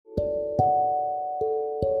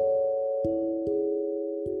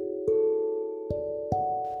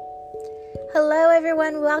Hello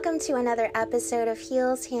everyone, welcome to another episode of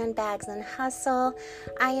Heels, Handbags, and Hustle.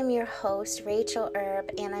 I am your host, Rachel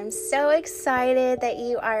Erb, and I'm so excited that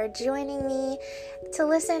you are joining me to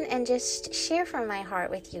listen and just share from my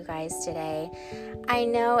heart with you guys today. I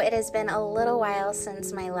know it has been a little while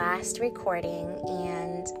since my last recording,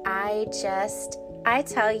 and I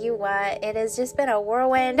tell you what, it has just been a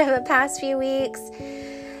whirlwind of the past few weeks.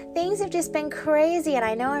 Things have just been crazy, and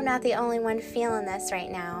I know I'm not the only one feeling this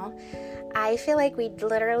right now. I feel like we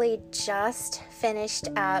literally just finished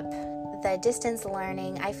up the distance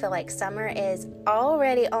learning. I feel like summer is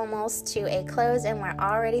already almost to a close and we're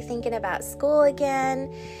already thinking about school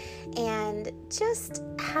again, and just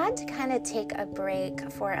had to kind of take a break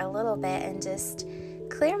for a little bit and just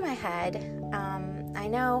clear my head. I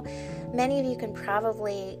know many of you can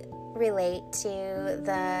probably relate to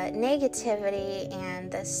the negativity and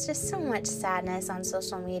there's just so much sadness on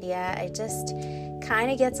social media. It just kind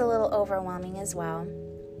of gets a little overwhelming as well.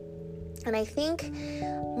 And I think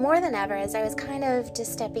more than ever, as I was kind of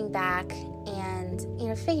just stepping back and,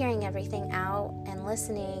 figuring everything out and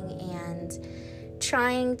listening and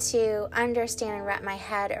trying to understand and wrap my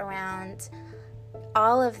head around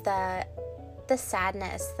all of the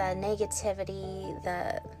sadness, the negativity,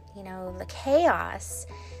 the chaos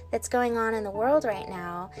that's going on in the world right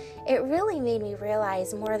now, it really made me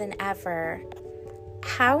realize more than ever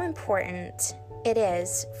how important it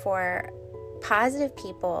is for positive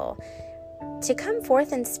people to come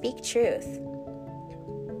forth and speak truth.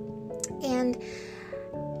 And,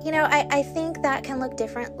 I think that can look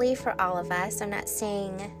differently for all of us. I'm not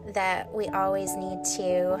saying that we always need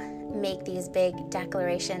to make these big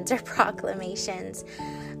declarations or proclamations,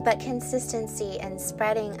 but consistency in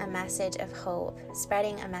spreading a message of hope,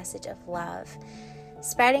 spreading a message of love,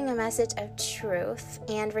 spreading a message of truth,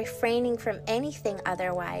 and refraining from anything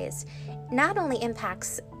otherwise not only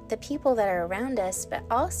impacts the people that are around us, but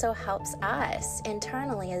also helps us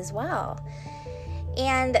internally as well.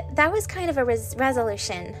 And that was kind of a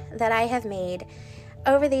resolution that I have made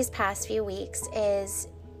over these past few weeks, is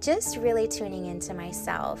just really tuning into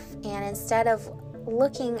myself. And instead of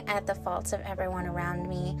looking at the faults of everyone around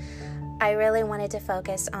me, I really wanted to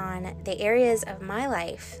focus on the areas of my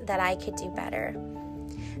life that I could do better.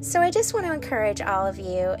 So I just want to encourage all of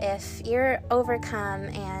you, if you're overcome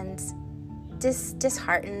and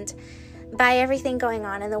disheartened by everything going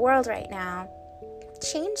on in the world right now,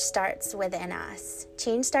 change starts within us.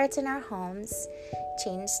 Change starts in our homes.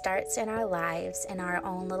 Change starts in our lives, in our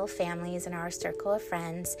own little families, in our circle of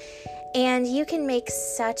friends. And you can make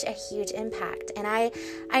such a huge impact. And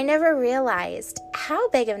I never realized how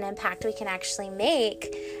big of an impact we can actually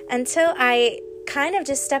make until I kind of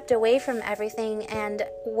just stepped away from everything and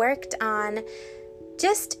worked on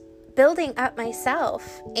just building up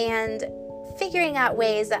myself and figuring out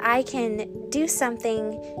ways that I can do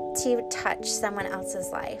something to touch someone else's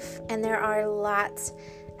life. And there are lots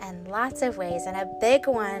and lots of ways, and a big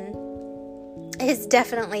one is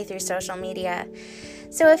definitely through social media.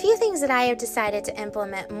 So a few things that I have decided to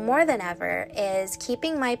implement more than ever is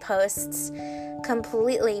keeping my posts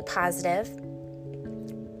completely positive.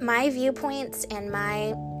 My viewpoints and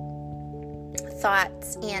my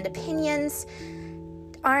thoughts and opinions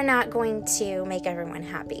are not going to make everyone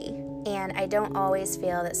happy. And I don't always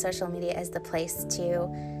feel that social media is the place to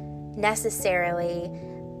necessarily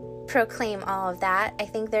proclaim all of that. I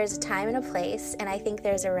think there's a time and a place, and I think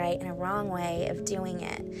there's a right and a wrong way of doing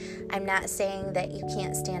it. I'm not saying that you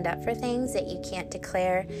can't stand up for things, that you can't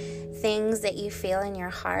declare things that you feel in your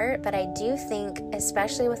heart, but I do think,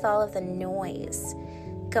 especially with all of the noise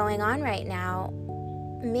going on right now,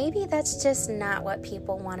 maybe that's just not what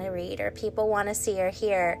people want to read or people want to see or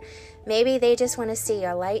hear. Maybe they just want to see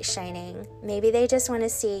your light shining. Maybe they just want to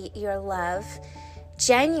see your love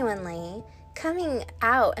genuinely coming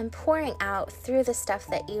out and pouring out through the stuff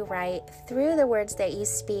that you write, through the words that you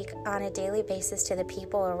speak on a daily basis to the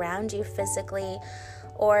people around you physically,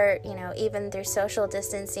 or, even through social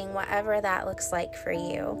distancing, whatever that looks like for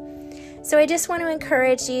you. So I just want to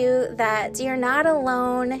encourage you that you're not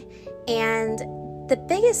alone, and the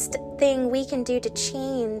biggest thing we can do to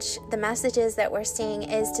change the messages that we're seeing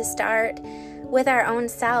is to start with our own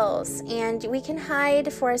selves. And we can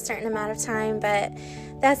hide for a certain amount of time, but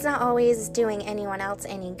that's not always doing anyone else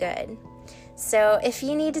any good. So if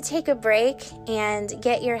you need to take a break and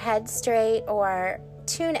get your head straight or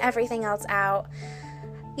tune everything else out,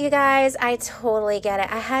 you guys, I totally get it.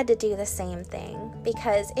 I had to do the same thing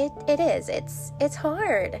because it's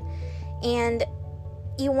hard. And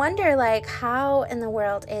you wonder, how in the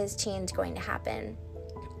world is change going to happen?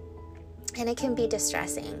 And it can be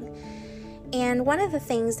distressing. And one of the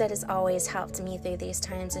things that has always helped me through these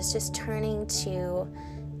times is just turning to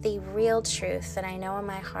the real truth that I know in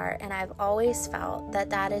my heart, and I've always felt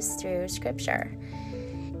that is through Scripture.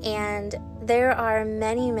 And there are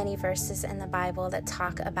many, many verses in the Bible that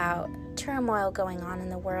talk about turmoil going on in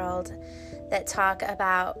the world, that talk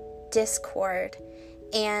about discord,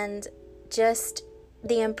 and just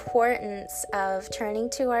the importance of turning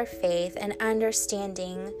to our faith and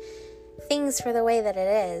understanding things for the way that it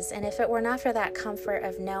is. And if it were not for that comfort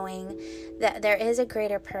of knowing that there is a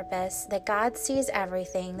greater purpose, that God sees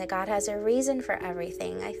everything, that God has a reason for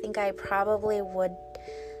everything, I think I probably would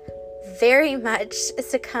very much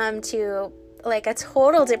succumb to like a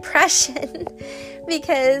total depression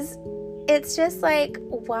because it's just like,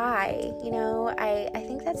 why? I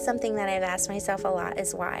think that's something that I've asked myself a lot,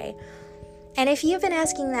 is why. And if you've been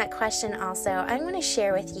asking that question also, I'm going to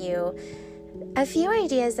share with you a few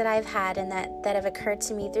ideas that I've had and that have occurred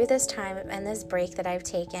to me through this time and this break that I've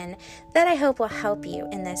taken that I hope will help you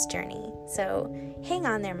in this journey. So hang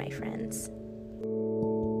on there, my friends.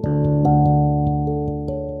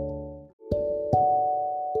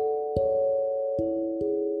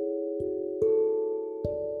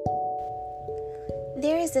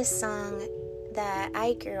 There is this song that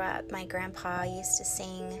I grew up, my grandpa used to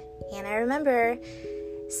sing, and I remember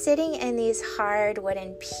sitting in these hard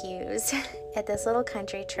wooden pews at this little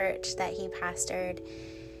country church that he pastored,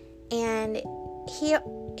 and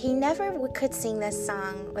he never could sing this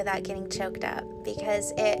song without getting choked up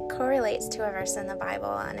because it correlates to a verse in the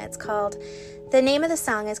Bible, and the name of the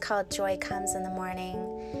song is called Joy Comes in the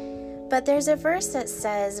Morning. But there's a verse that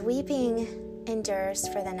says, weeping endures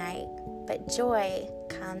for the night, but joy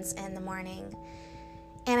comes in the morning.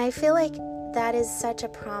 And I feel like that is such a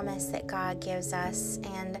promise that God gives us,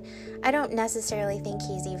 and I don't necessarily think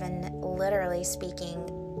he's even literally speaking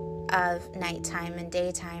of nighttime and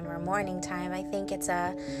daytime or morning time. I think it's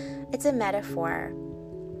a metaphor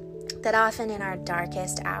that often in our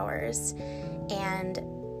darkest hours, and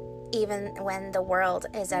even when the world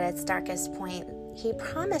is at its darkest point, he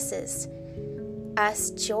promises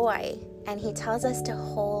us joy, and he tells us to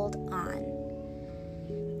hold on.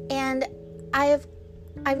 And I've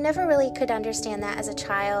never really could understand that as a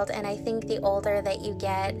child, and I think the older that you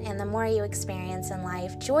get and the more you experience in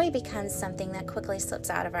life, joy becomes something that quickly slips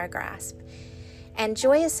out of our grasp. And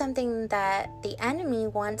joy is something that the enemy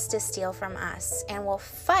wants to steal from us and will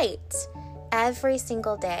fight every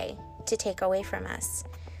single day to take away from us.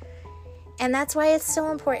 And that's why it's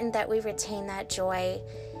so important that we retain that joy,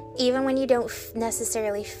 even when you don't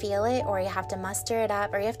necessarily feel it, or you have to muster it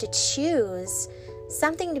up, or you have to choose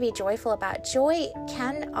something to be joyful about. Joy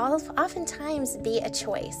can oftentimes be a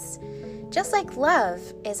choice. Just like love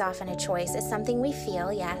is often a choice. It's something we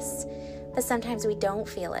feel, yes, but sometimes we don't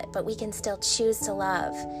feel it, but we can still choose to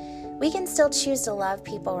love. We can still choose to love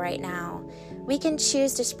people right now. We can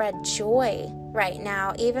choose to spread joy right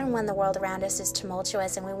now, even when the world around us is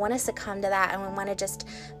tumultuous, and we want to succumb to that, and we want to just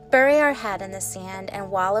bury our head in the sand and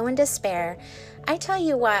wallow in despair. I tell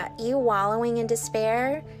you what, you wallowing in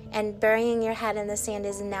despair and burying your head in the sand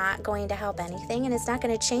is not going to help anything, and it's not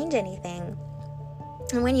going to change anything.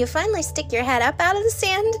 And when you finally stick your head up out of the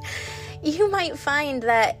sand, you might find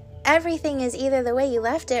that everything is either the way you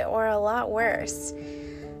left it or a lot worse.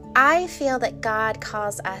 I feel that God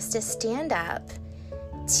calls us to stand up,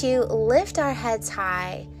 to lift our heads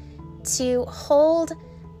high, to hold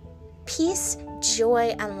peace,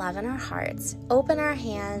 joy, and love in our hearts, open our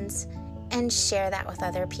hands, and share that with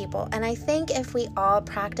other people. And I think if we all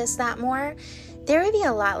practice that more, there would be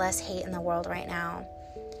a lot less hate in the world right now.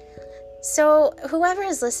 So whoever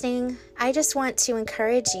is listening, I just want to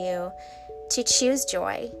encourage you to choose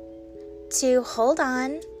joy, to hold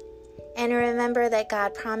on, and remember that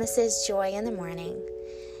God promises joy in the morning.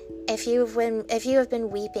 If you have been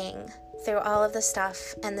weeping through all of the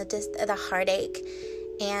stuff and the heartache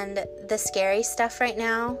and the scary stuff right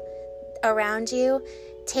now around you,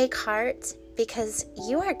 take heart, because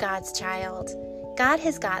you are God's child. God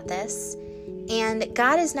has got this, and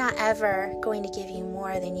God is not ever going to give you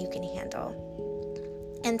more than you can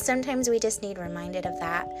handle. And sometimes we just need reminded of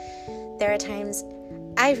that. There are times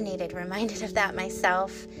I've needed reminded of that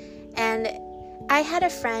myself. And I had a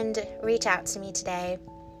friend reach out to me today,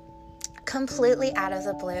 completely out of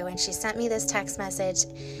the blue, and she sent me this text message,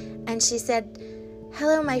 and she said,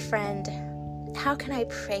 "Hello, my friend. How can I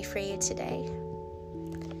pray for you today?"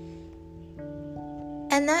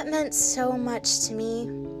 And that meant so much to me,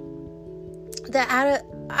 that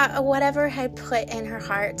out of whatever had put in her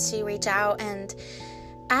heart to reach out and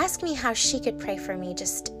ask me how she could pray for me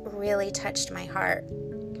just really touched my heart.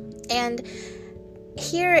 And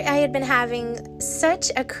here I had been having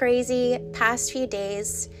such a crazy past few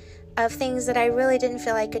days of things that I really didn't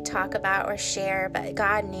feel I could talk about or share, but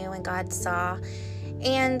God knew and God saw.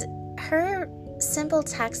 And her simple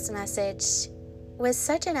text message was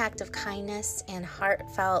such an act of kindness and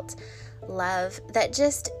heartfelt love that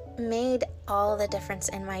just made all the difference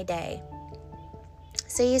in my day.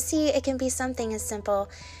 So you see, it can be something as simple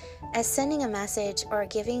as sending a message or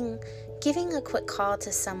giving a quick call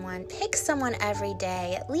to someone. Pick someone every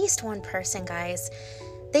day, at least one person, guys,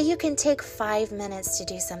 that you can take 5 minutes to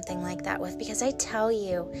do something like that with, because I tell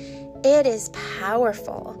you, it is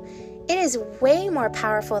powerful. It is way more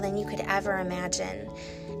powerful than you could ever imagine.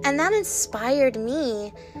 And that inspired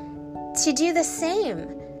me to do the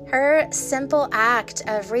same. Her simple act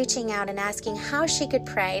of reaching out and asking how she could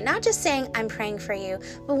pray, not just saying, I'm praying for you,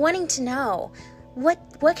 but wanting to know,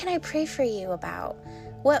 what can I pray for you about?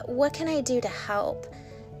 What can I do to help?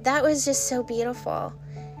 That was just so beautiful.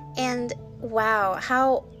 And wow,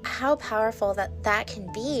 how powerful that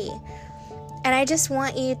can be. And I just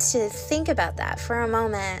want you to think about that for a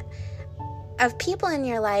moment, of people in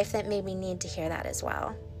your life that maybe need to hear that as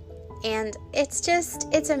well. And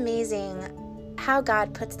it's amazing how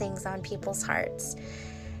God puts things on people's hearts.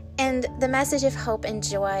 And the message of hope and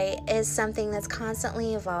joy is something that's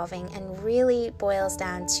constantly evolving and really boils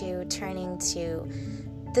down to turning to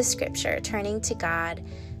the scripture, turning to God,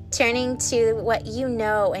 turning to what you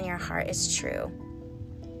know in your heart is true,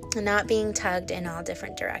 and not being tugged in all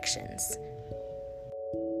different directions.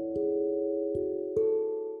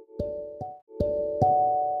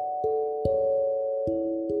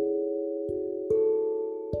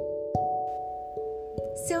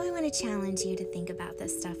 So I want to challenge you to think about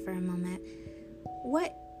this stuff for a moment.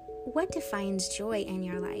 What defines joy in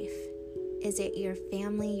your life? Is it your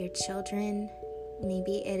family, your children?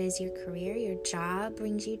 Maybe it is your career, your job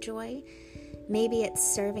brings you joy. Maybe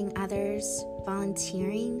it's serving others,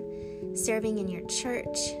 volunteering, serving in your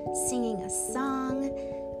church, singing a song,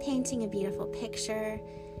 painting a beautiful picture,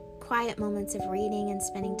 quiet moments of reading and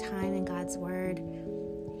spending time in God's Word,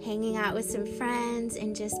 hanging out with some friends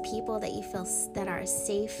and just people that you feel that are a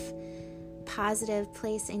safe, positive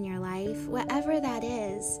place in your life. Whatever that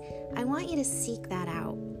is, I want you to seek that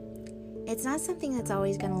out. It's not something that's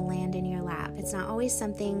always going to land in your lap. It's not always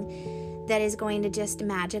something that is going to just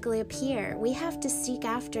magically appear. We have to seek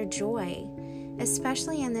after joy,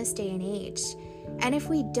 especially in this day and age. And if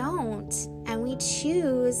we don't, and we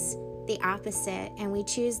choose the opposite, and we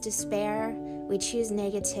choose despair, we choose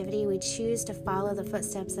negativity, we choose to follow the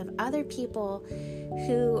footsteps of other people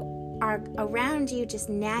who are around you just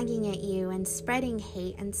nagging at you and spreading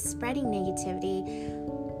hate and spreading negativity,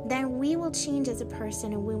 then we will change as a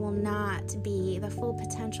person and we will not be the full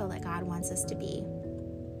potential that God wants us to be.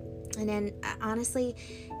 And then honestly,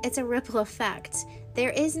 it's a ripple effect. There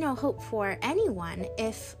is no hope for anyone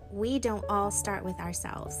if we don't all start with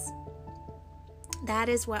ourselves. That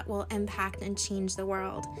is what will impact and change the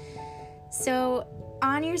world. So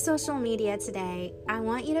on your social media today, I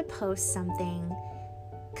want you to post something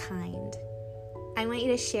kind. I want you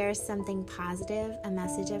to share something positive, a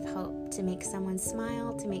message of hope, to make someone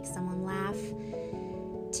smile, to make someone laugh,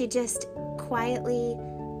 to just quietly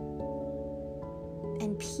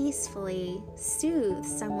and peacefully soothe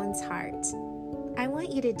someone's heart. I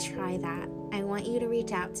want you to try that. I want you to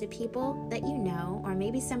reach out to people that you know, or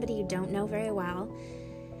maybe somebody you don't know very well,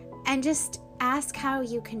 and just ask how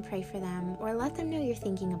you can pray for them, or let them know you're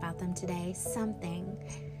thinking about them today, something.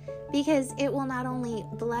 Because it will not only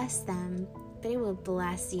bless them, but it will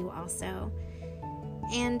bless you also.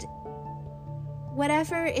 And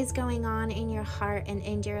whatever is going on in your heart and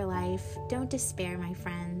in your life, don't despair, my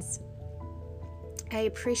friends. I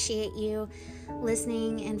appreciate you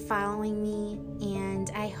listening and following me,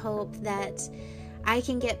 and I hope that I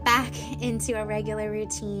can get back into a regular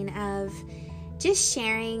routine of just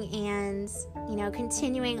sharing and,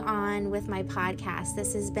 continuing on with my podcast.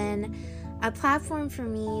 This has been a platform for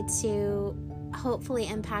me to hopefully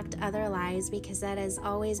impact other lives, because that has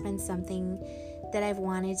always been something that I've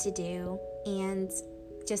wanted to do, and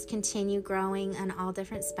just continue growing on all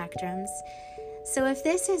different spectrums. So if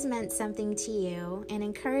this has meant something to you and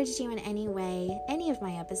encouraged you in any way, any of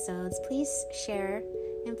my episodes, please share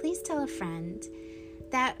and please tell a friend.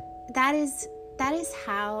 That is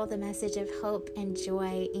how the message of hope and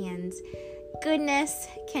joy and goodness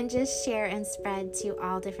can just share and spread to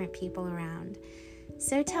all different people around.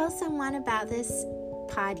 So tell someone about this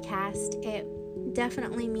podcast. It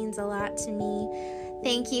definitely means a lot to me.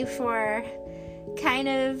 Thank you for kind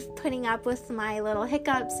of putting up with my little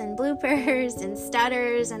hiccups and bloopers and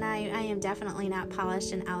stutters, and I am definitely not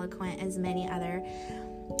polished and eloquent as many other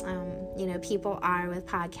people are with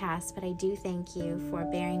podcasts, but I do thank you for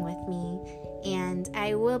bearing with me. And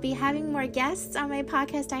I will be having more guests on my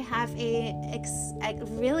podcast. I have a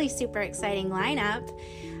really super exciting lineup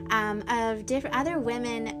of different other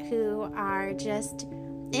women who are just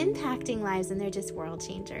impacting lives, and they're just world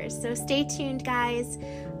changers. So stay tuned, guys.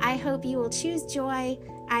 I hope you will choose joy.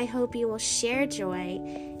 I hope you will share joy.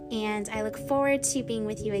 And I look forward to being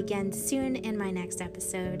with you again soon in my next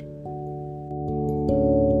episode.